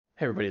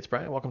Hey everybody, it's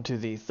Brian. Welcome to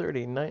the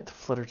 39th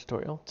Flutter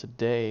tutorial.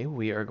 Today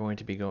we are going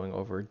to be going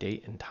over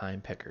date and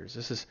time pickers.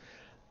 This is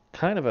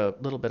kind of a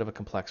little bit of a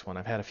complex one.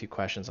 I've had a few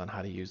questions on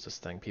how to use this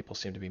thing. People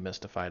seem to be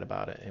mystified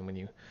about it. And when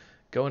you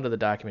go into the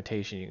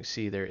documentation, you can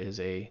see there is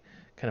a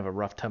kind of a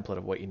rough template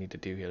of what you need to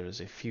do here.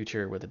 There's a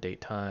future with a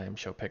date time,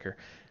 show picker.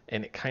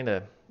 And it kind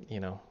of,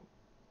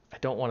 I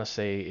don't want to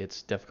say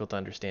it's difficult to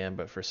understand,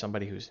 but for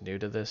somebody who's new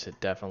to this, it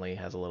definitely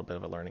has a little bit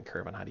of a learning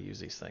curve on how to use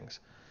these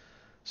things.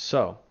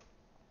 So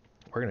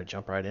we're going to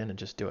jump right in and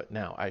just do it.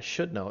 Now, I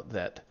should note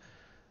that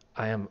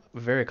I am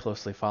very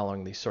closely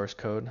following the source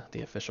code,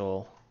 the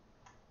official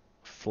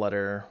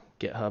Flutter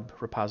GitHub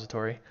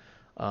repository.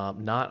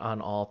 Not on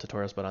all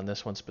tutorials, but on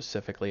this one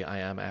specifically, I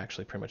am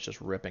actually pretty much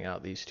just ripping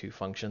out these two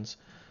functions,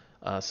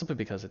 simply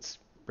because it's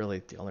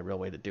really the only real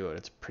way to do it.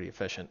 It's pretty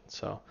efficient.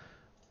 So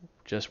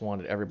just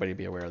wanted everybody to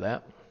be aware of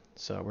that.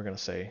 So we're going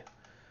to say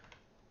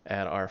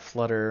add our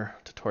Flutter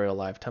tutorial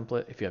live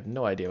template. If you have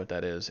no idea what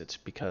that is, it's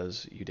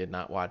because you did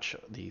not watch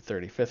the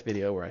 35th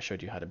video where I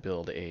showed you how to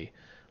build a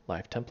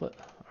live template.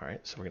 All right,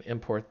 so we're going to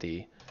import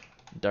the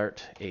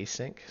Dart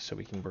async so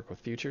we can work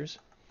with futures.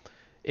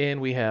 And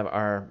we have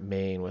our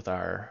main with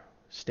our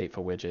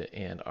stateful widget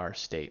and our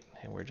state.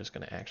 And we're just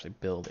going to actually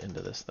build into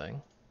this thing.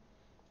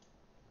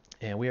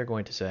 And we are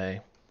going to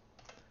say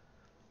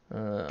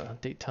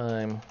date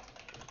time,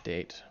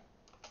 date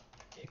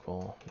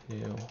equal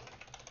new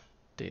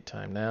date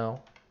time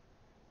now,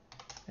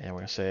 and we're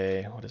going to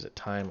say, what is it,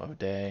 time of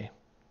day,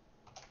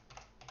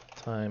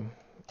 time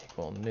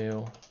equal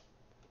new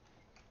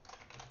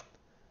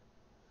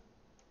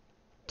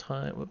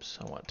time, whoops,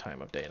 I want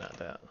time of day, not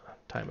that,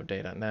 time of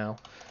day, not now.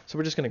 So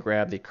we're just going to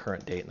grab the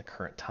current date and the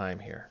current time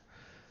here.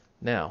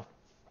 Now,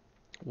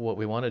 what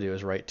we want to do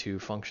is write two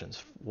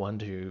functions, one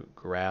to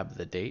grab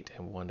the date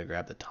and one to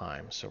grab the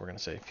time. So we're going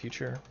to say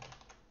future,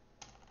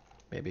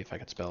 maybe if I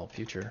could spell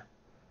future,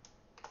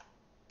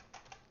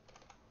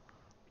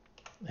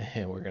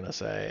 and we're going to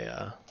say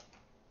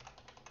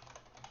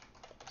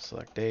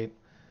select date.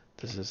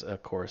 This is,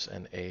 of course,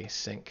 an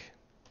async.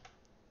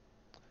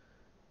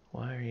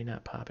 Why are you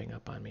not popping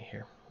up on me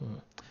here?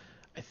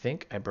 I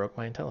think I broke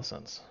my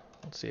IntelliSense.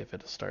 Let's see if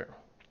it'll start.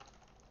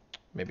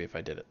 Maybe if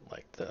I did it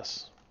like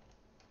this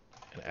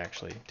and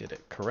actually did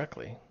it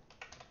correctly.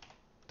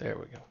 There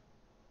we go.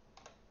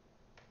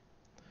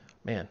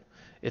 Man,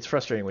 it's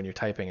frustrating when you're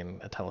typing and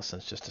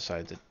IntelliSense just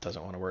decides it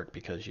doesn't want to work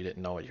because you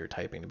didn't know what you're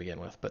typing to begin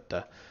with.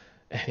 But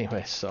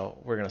anyway, so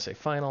we're going to say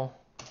final.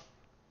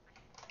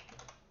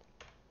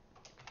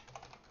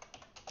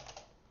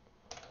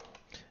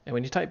 And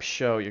when you type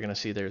show, you're going to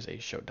see there's a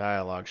show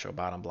dialog, show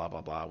bottom, blah,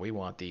 blah, blah. We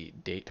want the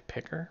date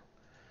picker.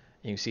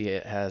 You can see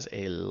it has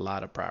a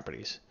lot of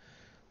properties.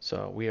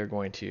 So we are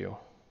going to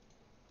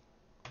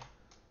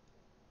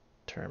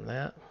term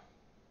that.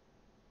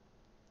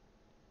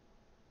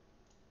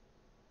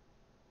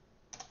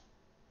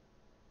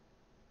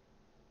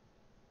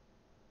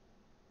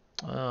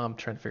 I'm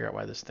trying to figure out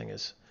why this thing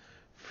is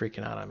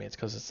freaking out on me. It's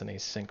because it's an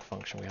async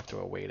function. We have to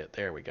await it.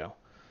 There we go.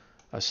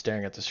 I was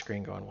staring at the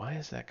screen going, why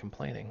is that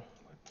complaining?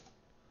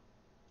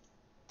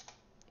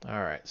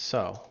 All right,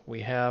 so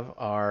we have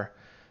our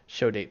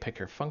show date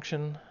picker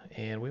function,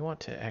 and we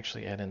want to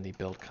actually add in the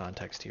build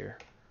context here.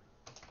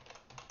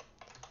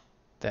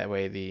 That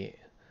way the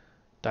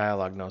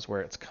dialog knows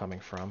where it's coming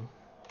from.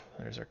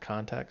 There's our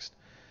context.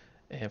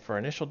 And for our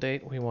initial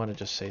date, we want to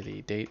just say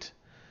the date.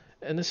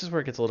 And this is where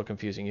it gets a little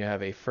confusing. You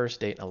have a first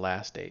date and a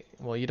last date.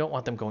 Well, you don't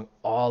want them going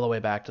all the way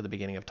back to the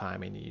beginning of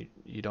time, and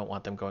you don't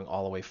want them going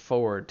all the way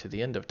forward to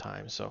the end of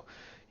time. So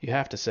you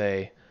have to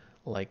say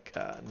like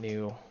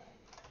new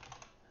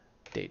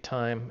date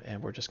time,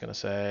 and we're just going to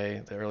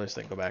say the earliest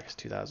they can go back is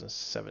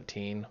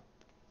 2017.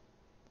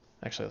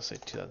 Actually, let's say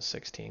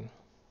 2016.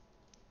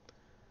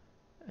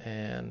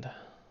 And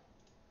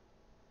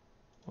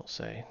we'll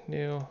say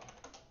new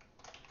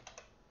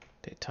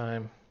date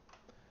time.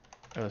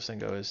 Earliest thing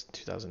go is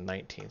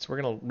 2019. So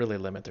we're going to really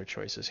limit their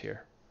choices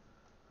here.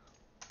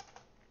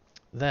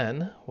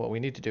 Then what we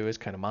need to do is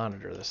kind of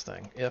monitor this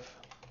thing. If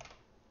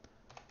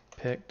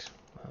picked,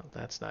 well,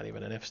 that's not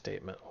even an if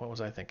statement. What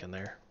was I thinking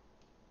there?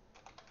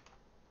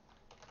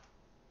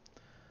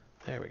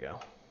 There we go.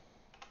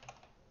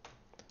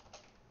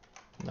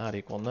 Not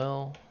equal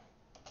null,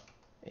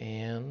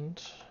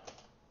 and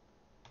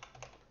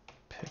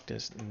picked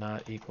is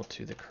not equal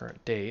to the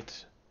current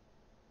date.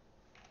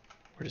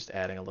 We're just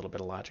adding a little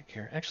bit of logic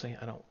here. Actually,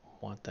 I don't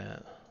want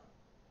that.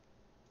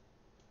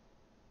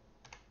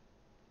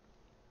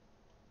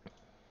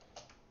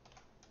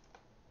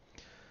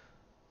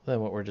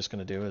 Then what we're just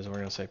going to do is we're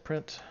going to say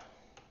print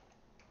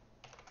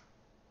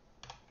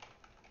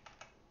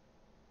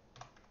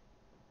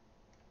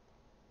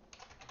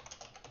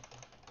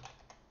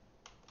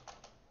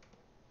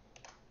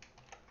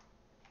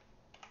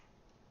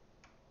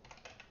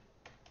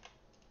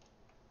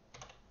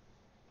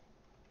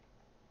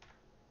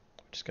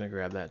just going to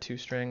grab that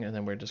toString, and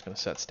then we're just going to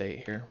set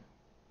state here.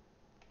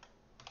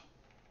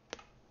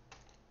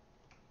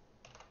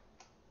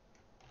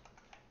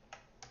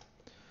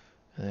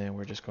 And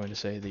we're just going to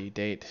say the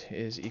date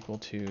is equal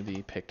to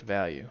the picked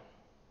value.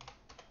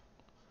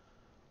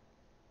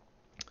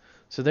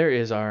 So there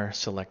is our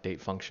select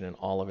date function in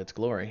all of its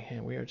glory,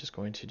 and we are just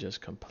going to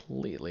just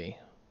completely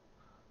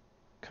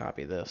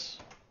copy this.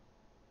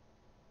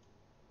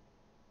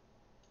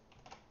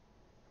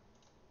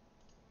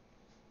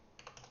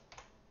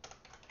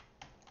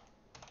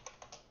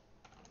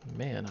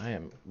 Man, I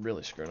am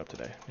really screwed up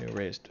today. New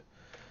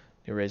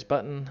raised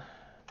button.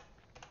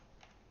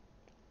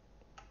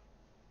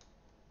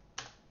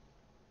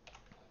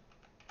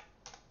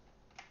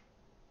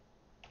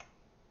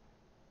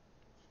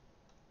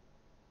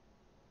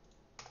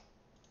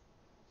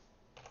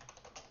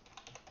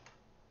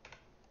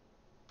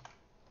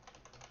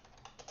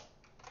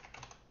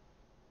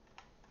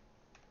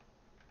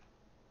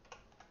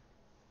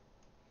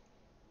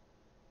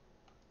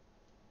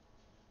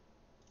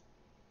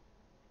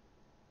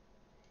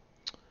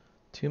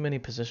 Too many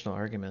positional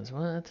arguments.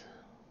 What?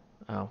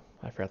 Oh,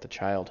 I forgot the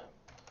child.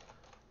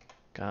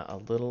 Got a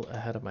little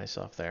ahead of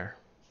myself there.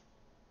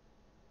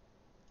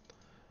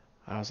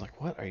 I was like,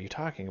 what are you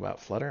talking about,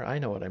 Flutter? I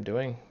know what I'm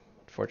doing.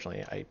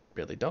 Unfortunately, I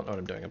really don't know what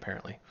I'm doing,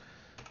 apparently.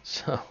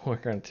 So we're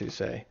going to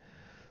say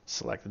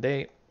select the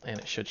date, and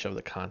it should show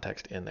the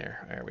context in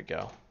there. There we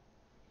go.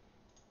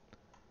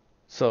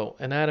 So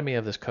anatomy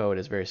of this code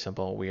is very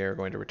simple. We are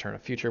going to return a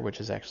future, which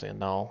is actually a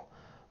null,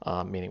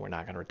 meaning we're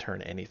not going to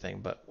return anything,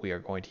 but we are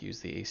going to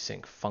use the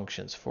async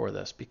functions for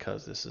this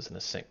because this is an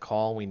async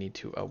call. We need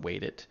to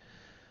await it.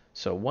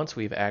 So once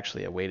we've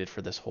actually awaited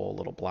for this whole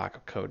little block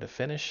of code to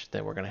finish,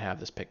 then we're going to have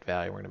this picked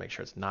value. We're going to make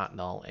sure it's not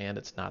null and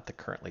it's not the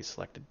currently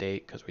selected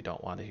date because we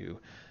don't want to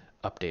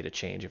update a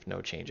change if no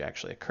change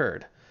actually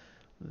occurred.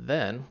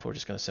 Then we're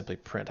just going to simply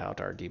print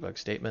out our debug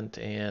statement,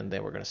 and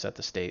then we're going to set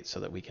the state so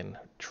that we can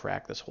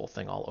track this whole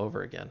thing all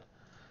over again.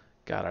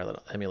 Got our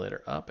little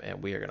emulator up,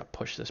 and we are going to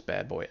push this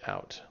bad boy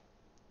out.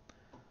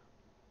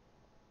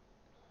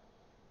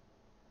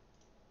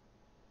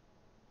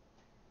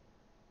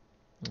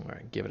 All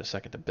right, give it a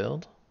second to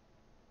build.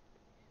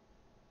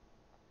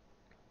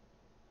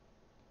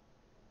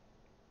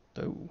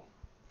 Oh,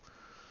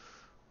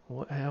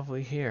 what have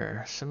we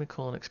here?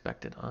 Semicolon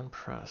expected on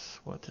press.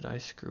 What did I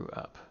screw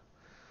up?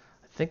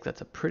 I think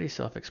that's a pretty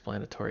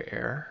self-explanatory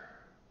error.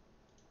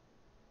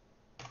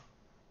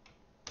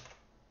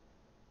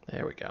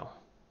 There we go.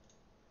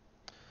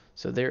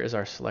 So there is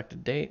our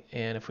selected date,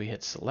 and if we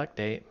hit select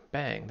date,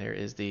 bang, there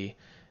is the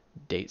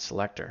date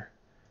selector.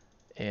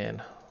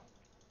 And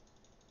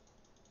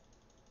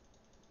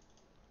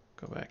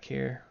go back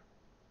here,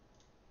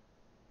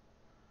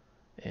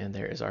 and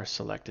there is our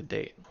selected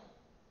date.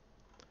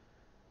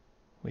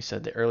 We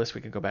said the earliest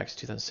we could go back to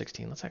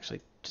 2016. Let's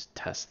actually just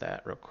test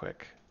that real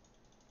quick.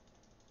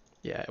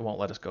 Yeah, it won't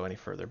let us go any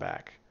further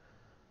back.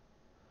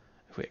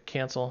 If we hit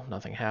cancel,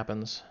 nothing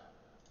happens.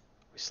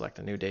 We select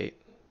a new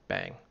date,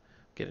 bang,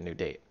 get a new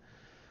date.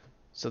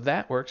 So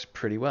that works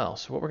pretty well.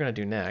 So what we're going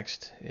to do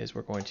next is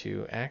we're going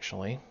to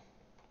actually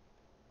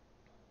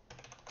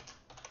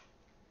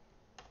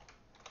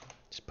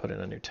just put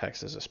in a new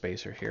text as a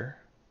spacer here.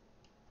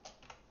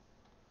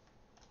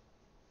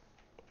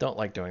 Don't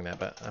like doing that,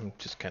 but I'm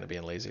just kind of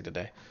being lazy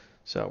today.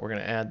 So we're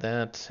going to add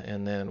that,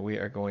 and then we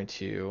are going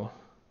to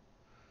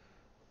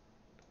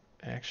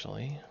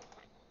actually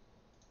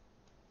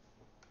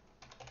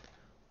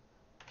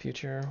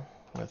future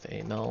with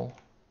a null.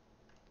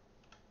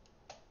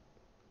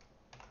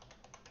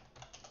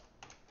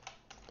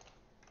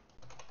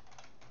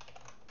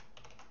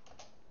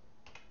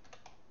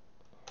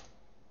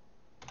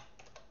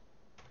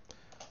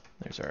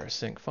 There's our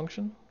async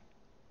function.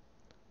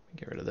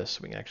 Get rid of this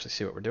so we can actually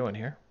see what we're doing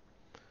here.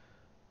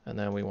 And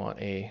then we want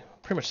a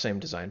pretty much same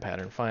design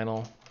pattern.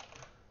 Final,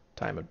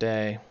 time of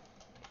day,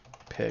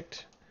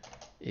 picked,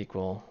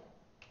 equal,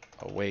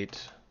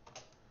 await,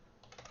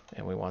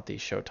 and we want the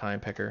show time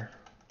picker.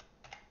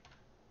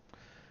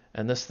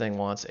 And this thing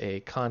wants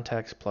a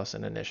context plus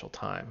an initial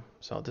time.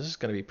 So this is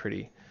going to be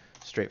pretty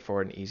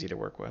straightforward and easy to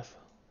work with.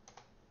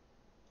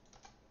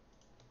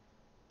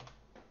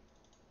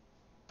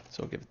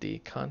 So we'll give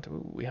the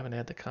we haven't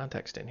had the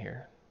context in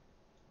here.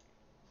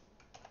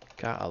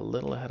 Got a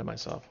little ahead of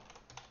myself.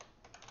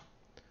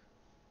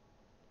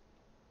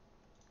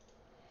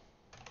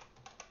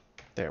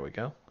 There we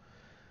go.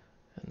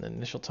 And the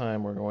initial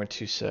time we're going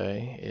to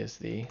say is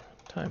the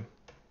time.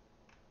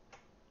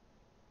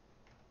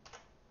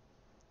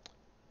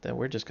 Then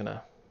we're just going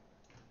to,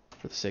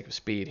 for the sake of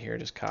speed here,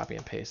 just copy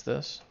and paste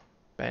this.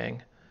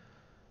 Bang.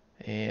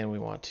 And we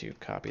want to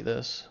copy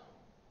this.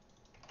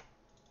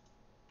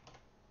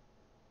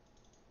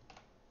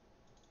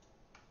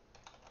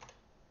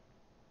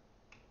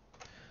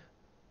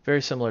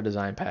 Very similar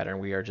design pattern.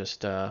 We are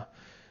just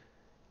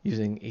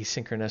using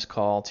asynchronous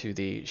call to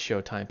the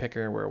show time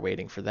picker. We're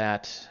waiting for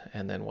that.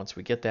 And then once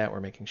we get that, we're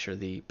making sure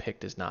the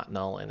picked is not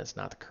null and it's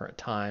not the current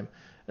time.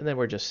 And then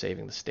we're just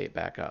saving the state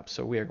back up.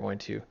 So we are going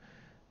to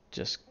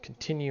just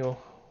continue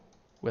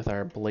with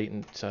our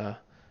blatant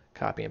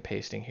copy and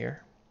pasting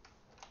here.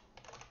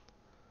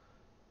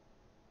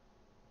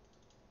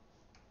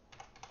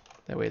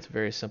 That way it's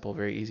very simple,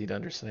 very easy to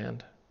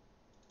understand.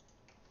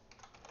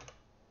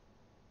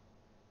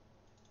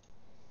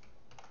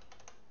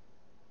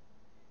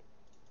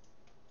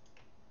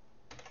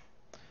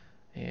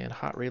 And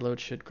hot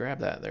reload should grab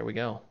that. There we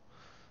go.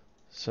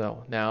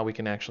 So now we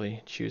can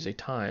actually choose a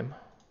time.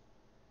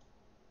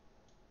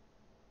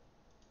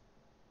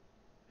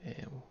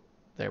 And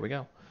there we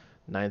go,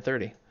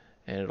 9:30.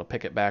 And it'll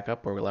pick it back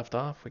up where we left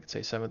off. We could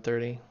say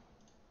 7:30,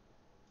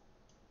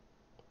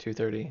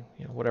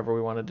 2:30, whatever we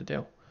wanted to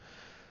do.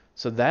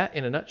 So that,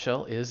 in a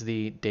nutshell, is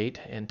the date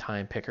and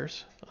time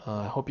pickers.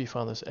 I hope you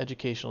found this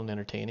educational and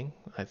entertaining.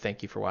 I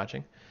thank you for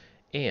watching.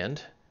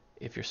 And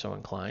if you're so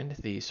inclined,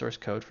 the source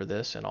code for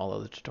this and all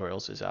other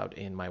tutorials is out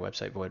in my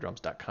website,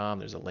 voidrumps.com.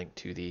 There's a link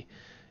to the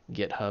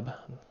GitHub.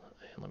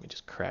 And let me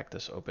just crack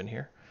this open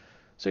here.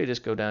 So you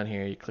just go down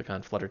here, you click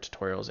on Flutter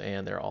tutorials,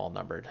 and they're all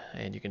numbered.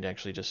 And you can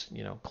actually just,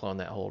 clone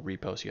that whole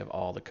repo so you have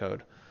all the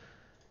code.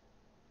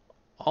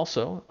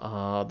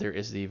 Also, there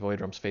is the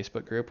Voidrumps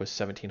Facebook group with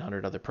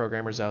 1,700 other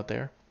programmers out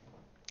there.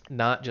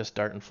 Not just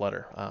Dart and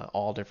Flutter,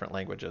 all different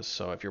languages.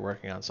 So if you're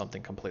working on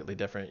something completely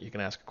different, you can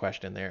ask a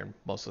question in there, and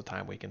most of the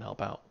time we can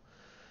help out.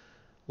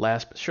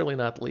 Last but surely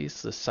not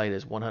least, this site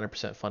is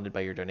 100% funded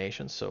by your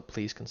donations, so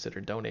please consider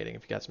donating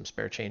if you got some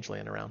spare change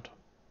laying around.